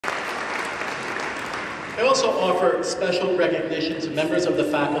I also offer special recognition to members of the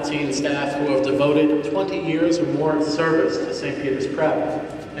faculty and staff who have devoted 20 years or more of service to St. Peter's Prep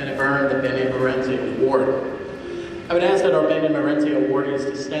and have earned the Bene Merenti Award. I would ask that our Bene Merenti awardees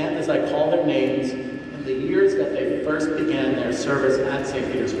to stand as I call their names and the years that they first began their service at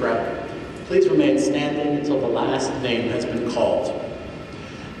St. Peter's Prep. Please remain standing until the last name has been called.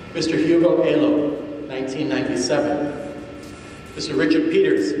 Mr. Hugo Elo, 1997. Mr. Richard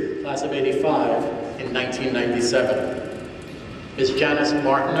Peters, class of 85, in 1997. Ms. Janice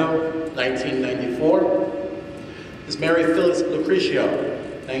Martineau, 1994. Ms. Mary Phyllis Lucretio,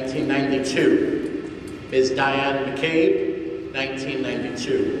 1992. Ms. Diane McCabe,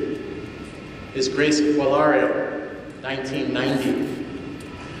 1992. Ms. Grace Gualario, 1990.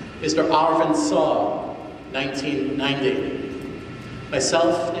 Mr. Arvind Saw, 1990.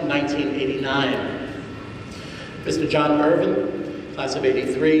 Myself in 1989. Mr. John Irvin, class of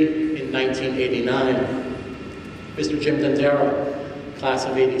 83, in 1989. Mr. Jim Dendera, class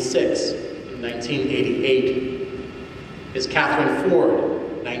of 86, in 1988. Ms. Catherine Ford,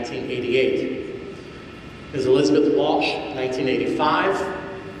 1988. Ms. Elizabeth Walsh, 1985.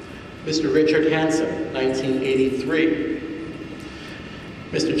 Mr. Richard Hansen, 1983.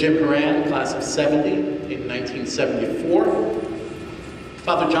 Mr. Jim Horan, class of 70, in 1974.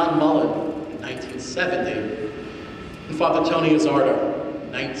 Father John Mullen, in 1970. And Father Tony Azzardo,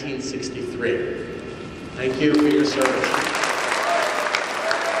 1963. Thank you for your service.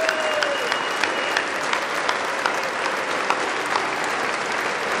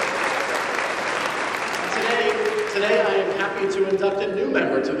 Today I am happy to induct a new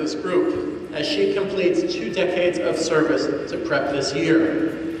member to this group as she completes 2 decades of service to Prep this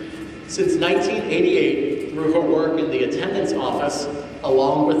year. Since 1988, through her work in the attendance office,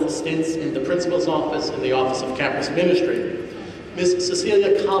 along with stints in the principal's office and the Office of Campus Ministry, Ms.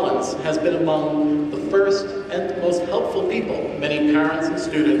 Cecilia Collins has been among the first and most helpful people many parents and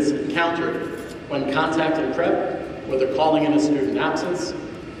students encountered when contacting Prep, whether calling in a student absence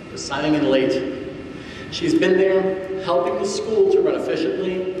or signing in late. She's been there helping the school to run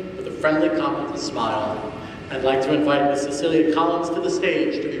efficiently with a friendly comment and smile. I'd like to invite Ms. Cecilia Collins to the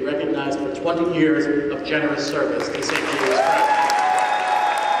stage to be recognized for 20 years of generous service to St. Peter's Prep.